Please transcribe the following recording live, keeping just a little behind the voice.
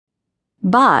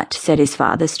"But," said his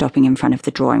father, stopping in front of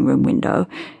the drawing-room window,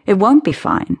 "it won't be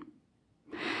fine."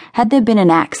 Had there been an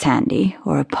axe handy,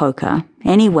 or a poker,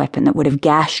 any weapon that would have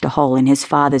gashed a hole in his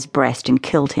father's breast and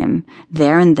killed him,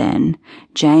 there and then,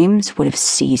 James would have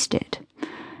seized it.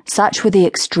 Such were the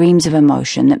extremes of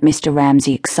emotion that Mr.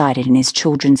 Ramsay excited in his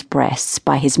children's breasts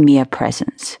by his mere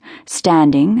presence,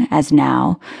 standing, as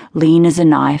now, lean as a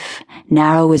knife,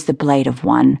 narrow as the blade of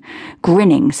one,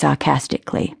 grinning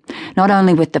sarcastically, not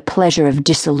only with the pleasure of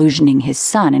disillusioning his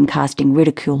son and casting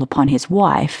ridicule upon his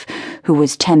wife, who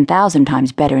was 10,000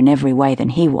 times better in every way than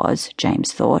he was,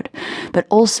 James thought, but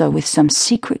also with some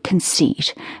secret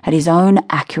conceit at his own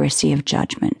accuracy of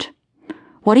judgment.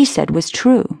 What he said was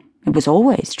true. It was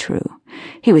always true.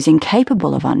 He was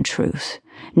incapable of untruth,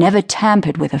 never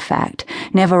tampered with a fact,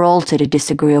 never altered a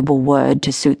disagreeable word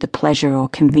to suit the pleasure or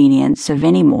convenience of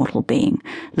any mortal being,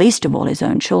 least of all his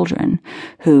own children,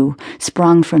 who,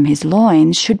 sprung from his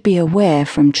loins, should be aware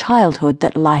from childhood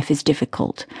that life is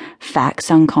difficult, facts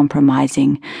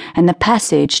uncompromising, and the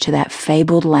passage to that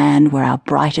fabled land where our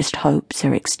brightest hopes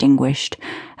are extinguished,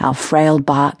 our frail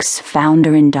barks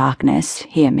founder in darkness.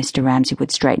 Here Mr. Ramsay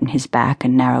would straighten his back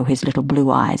and narrow his little blue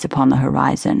eyes upon the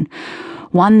horizon,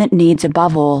 one that needs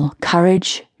above all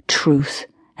courage, truth,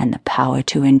 and the power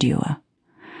to endure.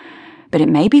 "But it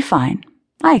may be fine.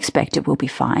 I expect it will be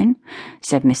fine,"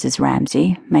 said Mrs.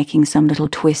 Ramsay, making some little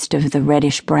twist of the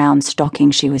reddish-brown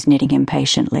stocking she was knitting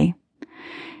impatiently.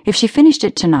 If she finished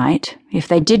it tonight, if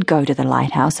they did go to the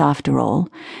lighthouse after all,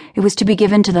 it was to be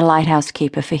given to the lighthouse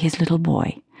keeper for his little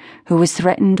boy, who was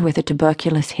threatened with a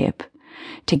tuberculous hip,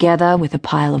 together with a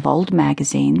pile of old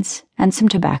magazines and some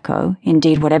tobacco,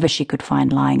 indeed whatever she could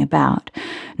find lying about,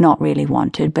 not really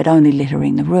wanted but only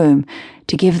littering the room,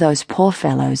 to give those poor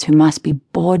fellows who must be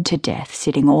bored to death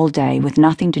sitting all day with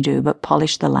nothing to do but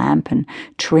polish the lamp and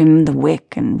trim the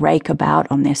wick and rake about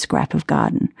on their scrap of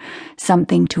garden,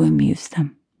 something to amuse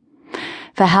them.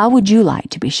 For how would you like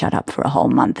to be shut up for a whole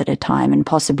month at a time, and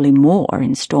possibly more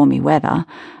in stormy weather,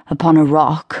 upon a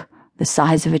rock the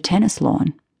size of a tennis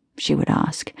lawn, she would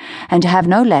ask, and to have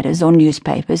no letters or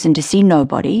newspapers, and to see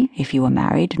nobody, if you were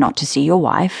married, not to see your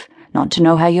wife, not to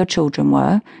know how your children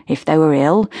were, if they were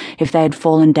ill, if they had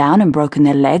fallen down and broken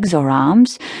their legs or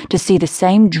arms, to see the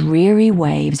same dreary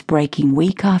waves breaking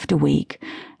week after week,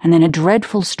 and then a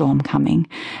dreadful storm coming,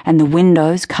 and the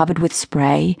windows covered with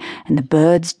spray, and the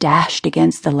birds dashed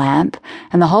against the lamp,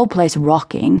 and the whole place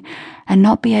rocking, and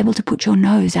not be able to put your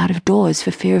nose out of doors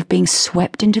for fear of being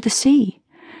swept into the sea.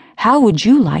 How would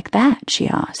you like that?" she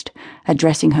asked,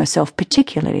 addressing herself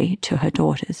particularly to her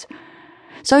daughters.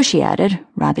 So she added,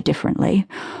 rather differently,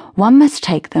 "One must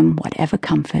take them whatever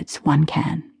comforts one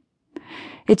can."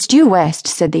 "It's due west,"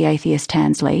 said the atheist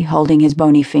Tansley, holding his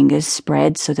bony fingers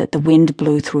spread so that the wind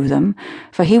blew through them,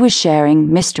 for he was sharing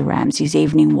Mr. Ramsay's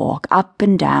evening walk up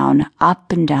and down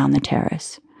the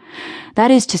terrace.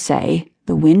 That is to say,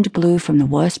 the wind blew from the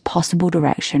worst possible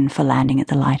direction for landing at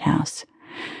the lighthouse.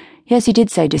 Yes, he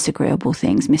did say disagreeable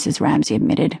things, Mrs. Ramsay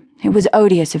admitted. It was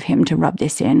odious of him to rub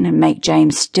this in and make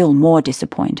James still more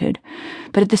disappointed,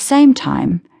 but at the same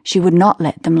time she would not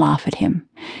let them laugh at him.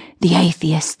 The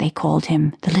atheist, they called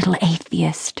him, the little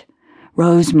atheist.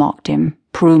 Rose mocked him,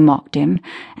 Prue mocked him,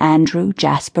 Andrew,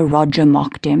 Jasper, Roger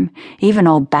mocked him. Even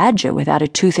old Badger, without a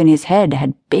tooth in his head,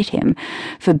 had bit him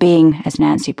for being, as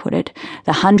Nancy put it,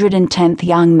 the 110th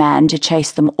young man to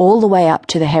chase them all the way up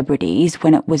to the Hebrides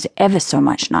when it was ever so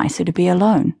much nicer to be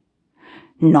alone.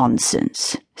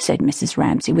 "Nonsense," said Mrs.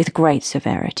 Ramsay with great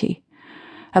severity.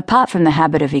 Apart from the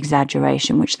habit of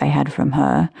exaggeration which they had from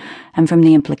her, and from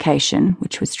the implication,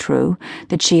 which was true,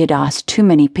 that she had asked too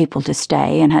many people to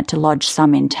stay and had to lodge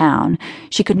some in town,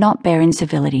 she could not bear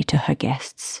incivility to her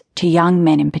guests, to young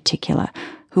men in particular,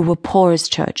 who were poor as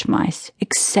church mice,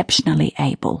 exceptionally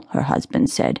able, her husband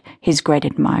said, his great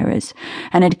admirers,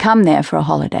 and had come there for a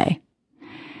holiday.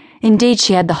 Indeed,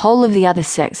 she had the whole of the other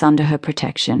sex under her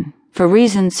protection, for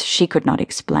reasons she could not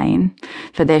explain,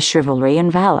 for their chivalry and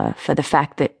valour, for the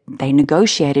fact that they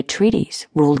negotiated treaties,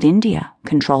 ruled India,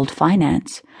 controlled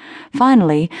finance.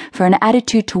 Finally, for an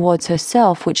attitude towards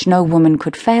herself which no woman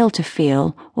could fail to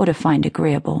feel or to find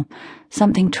agreeable,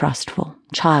 something trustful,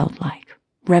 childlike,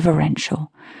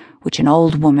 reverential, which an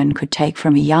old woman could take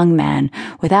from a young man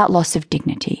without loss of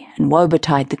dignity, and woe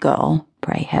betide the girl,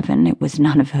 pray heaven it was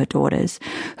none of her daughters,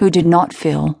 who did not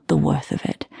feel the worth of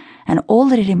it, and all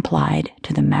that it implied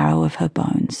to the marrow of her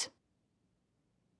bones.